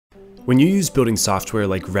When you use building software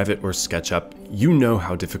like Revit or SketchUp, you know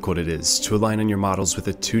how difficult it is to align on your models with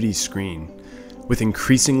a 2D screen. With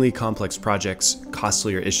increasingly complex projects,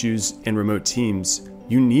 costlier issues, and remote teams,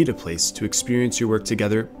 you need a place to experience your work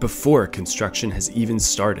together before construction has even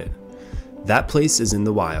started. That place is in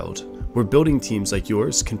the wild, where building teams like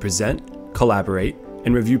yours can present, collaborate,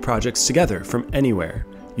 and review projects together from anywhere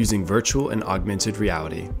using virtual and augmented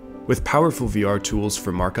reality. With powerful VR tools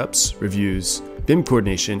for markups, reviews, BIM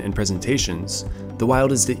coordination, and presentations, the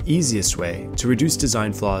Wild is the easiest way to reduce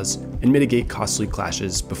design flaws and mitigate costly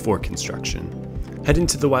clashes before construction. Head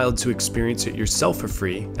into the Wild to experience it yourself for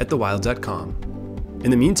free at thewild.com. In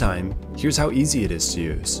the meantime, here's how easy it is to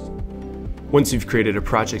use. Once you've created a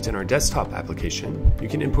project in our desktop application, you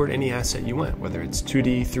can import any asset you want, whether it's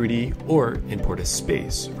 2D, 3D, or import a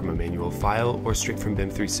space from a manual file or straight from BIM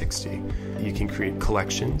 360. You can create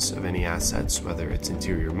collections of any assets, whether it's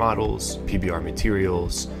interior models, PBR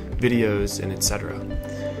materials, videos, and etc.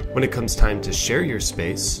 When it comes time to share your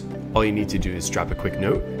space, all you need to do is drop a quick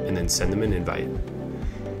note and then send them an invite.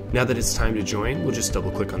 Now that it's time to join, we'll just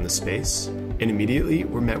double click on the space, and immediately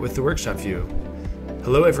we're met with the workshop view.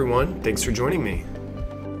 Hello everyone, thanks for joining me.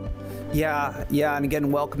 Yeah, and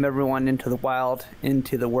again, welcome everyone into the Wild,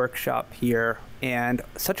 into the workshop here. And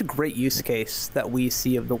such a great use case that we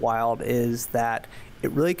see of the Wild is that it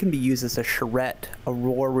really can be used as a charrette, a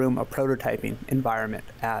war room, a prototyping environment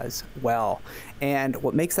as well. And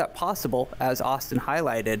what makes that possible, as Austin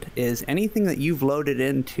highlighted, is anything that you've loaded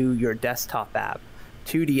into your desktop app,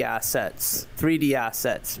 2D assets, 3D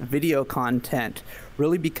assets, video content,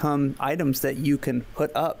 really become items that you can put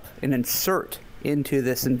up and insert into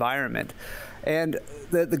this environment. And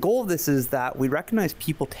the goal of this is that we recognize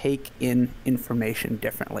people take in information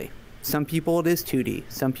differently. Some people it is 2D,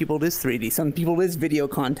 some people it is 3D, some people it is video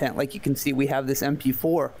content. Like you can see, we have this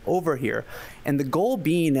MP4 over here. And the goal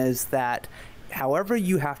being is that however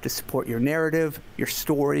you have to support your narrative, your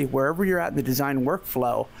story, wherever you're at in the design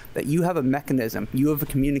workflow, that you have a mechanism, you have a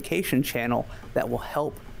communication channel that will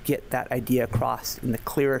help get that idea across in the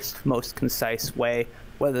clearest, most concise way,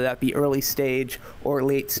 whether that be early stage or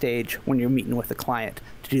late stage when you're meeting with a client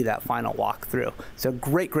to do that final walkthrough. So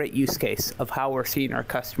great use case of how we're seeing our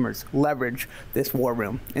customers leverage this war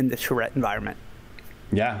room in the charrette environment.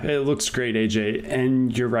 Yeah, it looks great, AJ.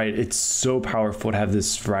 And you're right, it's so powerful to have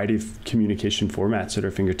this variety of communication formats at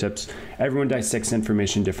our fingertips. Everyone dissects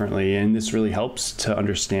information differently, and this really helps to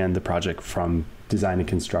understand the project from design and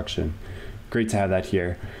construction. Great to have that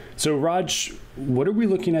here. So Raj, what are we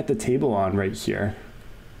looking at the table on right here?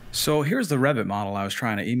 So here's the Revit model I was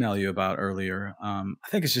trying to email you about earlier. I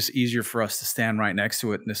think it's just easier for us to stand right next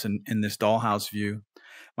to it in this dollhouse view.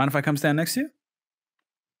 Mind if I come stand next to you?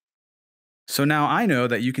 So now I know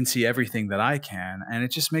that you can see everything that I can, and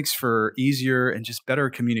it just makes for easier and just better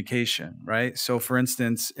communication, right? So for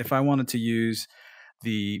instance, if I wanted to use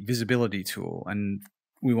the visibility tool and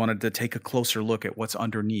we wanted to take a closer look at what's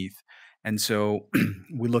underneath, and so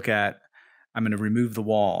we look at, I'm going to remove the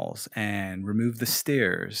walls and remove the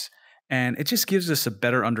stairs, and it just gives us a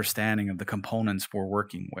better understanding of the components we're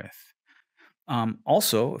working with.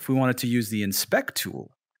 Also, if we wanted to use the inspect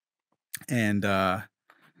tool and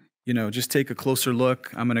just take a closer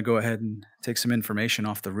look, I'm going to go ahead and take some information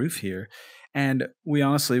off the roof here. And we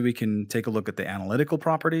can take a look at the analytical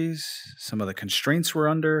properties, some of the constraints we're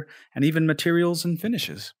under, and even materials and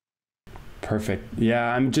finishes. Perfect.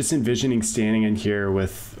 Yeah, I'm just envisioning standing in here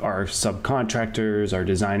with our subcontractors, our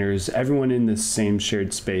designers, everyone in this same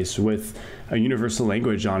shared space with a universal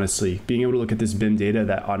language, honestly. Being able to look at this BIM data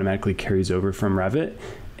that automatically carries over from Revit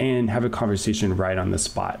and have a conversation right on the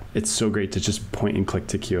spot. It's so great to just point and click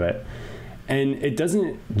to queue it. And it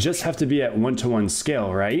doesn't just have to be at one-to-one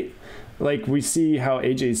scale, right? Like we see how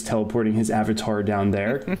AJ's teleporting his avatar down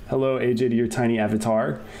there. Hello, AJ, to your tiny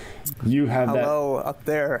avatar. You have Hello, up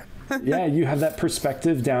there. Yeah, you have that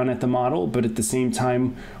perspective down at the model, but at the same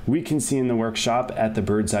time, we can see in the workshop at the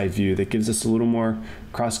bird's eye view that gives us a little more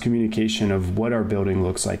cross communication of what our building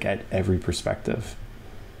looks like at every perspective.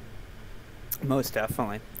 Most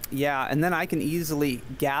definitely. Yeah, and then I can easily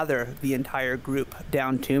gather the entire group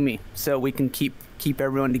down to me, so we can keep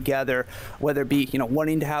everyone together, whether it be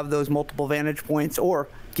wanting to have those multiple vantage points or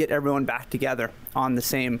get everyone back together on the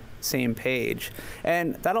same page.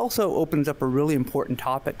 And that also opens up a really important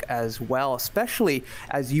topic as well, especially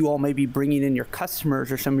as you all may be bringing in your customers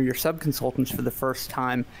or some of your sub-consultants for the first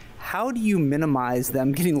time. How do you minimize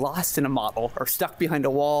them getting lost in a model or stuck behind a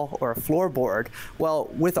wall or a floorboard? Well,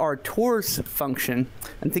 with our tours function,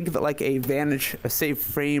 and think of it like a save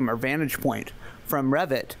frame or vantage point from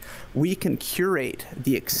Revit, we can curate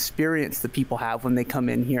the experience that people have when they come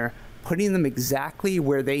in here putting them exactly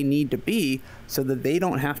where they need to be so that they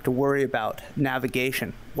don't have to worry about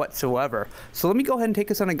navigation whatsoever. So let me go ahead and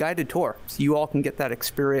take us on a guided tour so you all can get that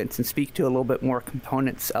experience and speak to a little bit more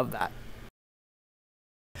components of that.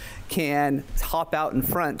 Can hop out in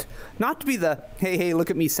front, not to be the, hey, look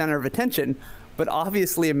at me center of attention, but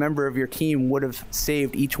obviously a member of your team would have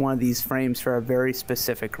saved each one of these frames for a very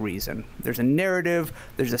specific reason. There's a narrative,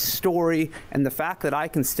 there's a story, and the fact that I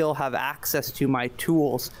can still have access to my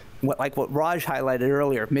tools, like what Raj highlighted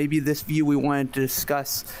earlier. Maybe this view we wanted to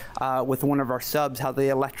discuss with one of our subs, how the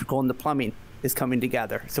electrical and the plumbing is coming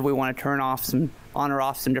together. So we want to turn off on or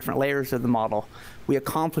off some different layers of the model. We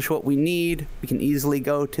accomplish what we need. We can easily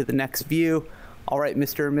go to the next view. All right,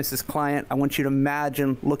 Mr. and Mrs. Client, I want you to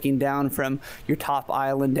imagine looking down from your top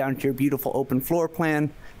island down to your beautiful open floor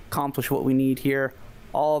plan, accomplish what we need here,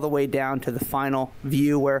 all the way down to the final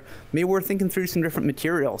view where maybe we're thinking through some different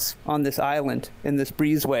materials on this island in this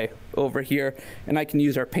breezeway over here, and I can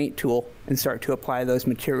use our paint tool and start to apply those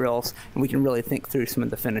materials, and we can really think through some of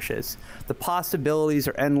the finishes. The possibilities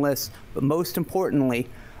are endless, but most importantly,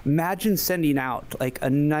 imagine sending out like a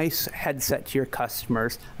nice headset to your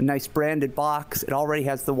customers, a nice branded box. It already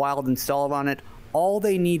has the Wild installed on it. All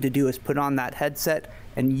they need to do is put on that headset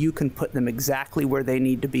and you can put them exactly where they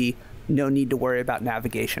need to be. No need to worry about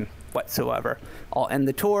navigation whatsoever. I'll end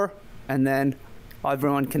the tour and then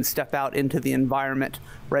everyone can step out into the environment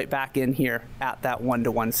right back in here at that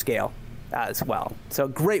 1-to-1 scale as well. So a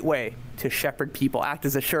great way to shepherd people, act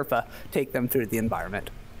as a Sherpa, take them through the environment.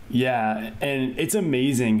 Yeah, and it's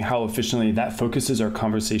amazing how efficiently that focuses our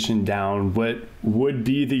conversation down what would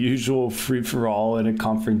be the usual free-for-all in a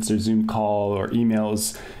conference or Zoom call or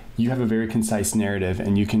emails. You have a very concise narrative,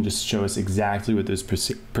 and you can just show us exactly what those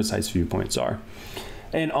precise viewpoints are.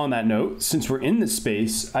 And on that note, since we're in this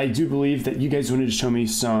space, I do believe that you guys wanted to show me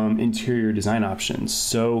some interior design options.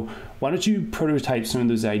 So why don't you prototype some of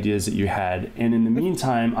those ideas that you had? And in the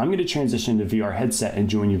meantime, I'm going to transition to VR headset and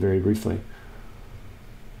join you very briefly.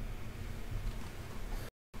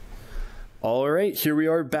 All right, here we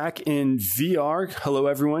are back in VR. Hello,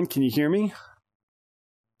 everyone. Can you hear me?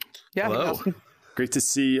 Yeah. Hello. Great to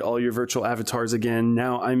see all your virtual avatars again.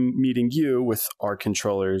 Now I'm meeting you with our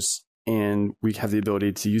controllers, and we have the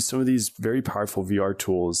ability to use some of these very powerful VR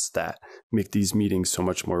tools that make these meetings so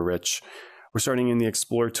much more rich. We're starting in the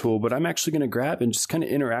Explore tool, but I'm actually going to grab and just kind of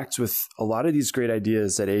interact with a lot of these great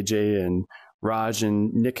ideas that AJ and Raj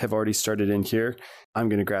and Nick have already started in here. I'm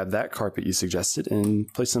going to grab that carpet you suggested and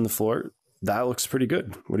place it on the floor. That looks pretty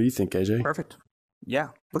good. What do you think, AJ? Perfect. Yeah,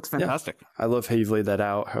 looks fantastic. Yeah, I love how you've laid that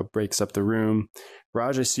out, how it breaks up the room.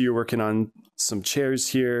 Raj, I see you're working on some chairs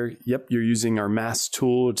here. Yep, you're using our mask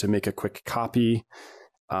tool to make a quick copy.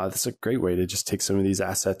 That's a great way to just take some of these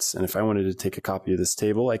assets. And if I wanted to take a copy of this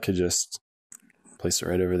table, I could just place it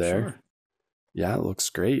right over there. Sure. Yeah, it looks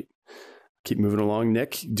great. Keep moving along.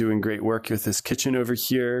 Nick, doing great work with this kitchen over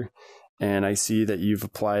here. And I see that you've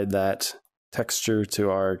applied that texture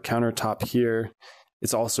to our countertop here.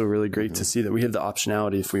 It's also really great to see that we have the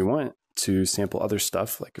optionality if we want to sample other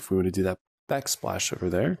stuff, like if we want to do that backsplash over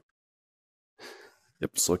there. Yep,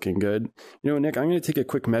 it's looking good. You know, Nick, I'm going to take a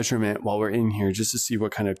quick measurement while we're in here just to see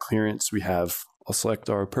what kind of clearance we have. I'll select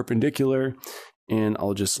our perpendicular and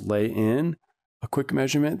I'll just lay in a quick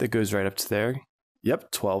measurement that goes right up to there.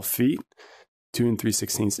 Yep, 12 feet, 2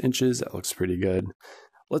 3/16 inches. That looks pretty good.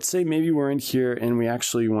 Let's say maybe we're in here and we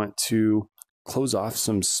actually want to close off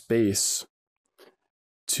some space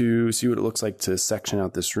to see what it looks like to section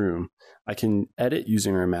out this room. I can edit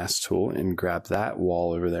using our mask tool and grab that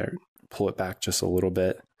wall over there, pull it back just a little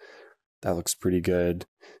bit. That looks pretty good.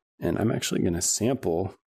 And I'm actually going to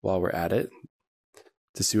sample while we're at it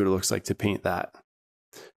to see what it looks like to paint that.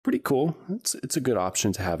 Pretty cool. It's a good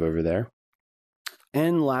option to have over there.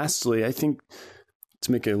 And lastly, I think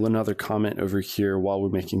to make another comment over here while we're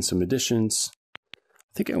making some additions,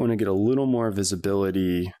 I think I want to get a little more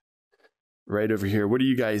visibility right over here. What do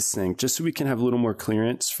you guys think? Just so we can have a little more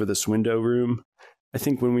clearance for this window room. I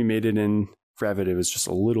think when we made it in Revit, it was just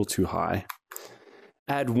a little too high.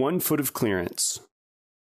 Add 1 foot of clearance.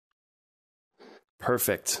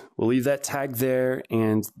 Perfect. We'll leave that tag there,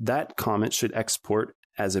 and that comment should export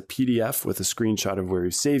as a PDF with a screenshot of where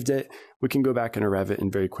we saved it. We can go back into Revit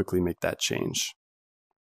and very quickly make that change.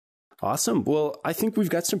 Awesome. Well, I think we've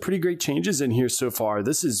got some pretty great changes in here so far.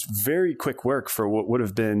 This is very quick work for what would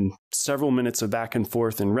have been several minutes of back and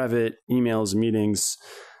forth in Revit, emails, meetings.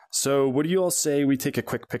 So what do you all say we take a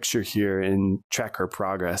quick picture here and track our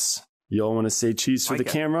progress? You all want to say cheese for the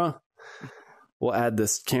camera? We'll add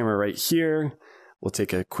this camera right here. We'll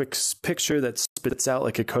take a quick picture that spits out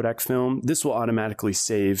like a Kodak film. This will automatically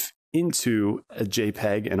save into a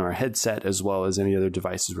JPEG in our headset, as well as any other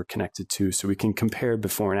devices we're connected to, so we can compare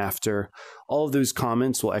before and after. All of those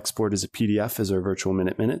comments will export as a PDF as our virtual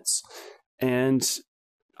minutes. And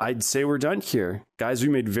I'd say we're done here. Guys, we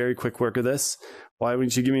made very quick work of this. Why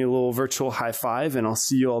wouldn't you give me a little virtual high five, and I'll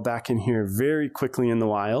see you all back in here very quickly in the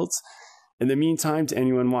wild. In the meantime, to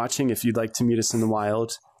anyone watching, if you'd like to meet us in the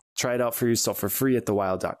wild, try it out for yourself for free at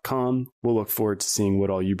thewild.com. We'll look forward to seeing what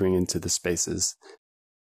all you bring into the spaces.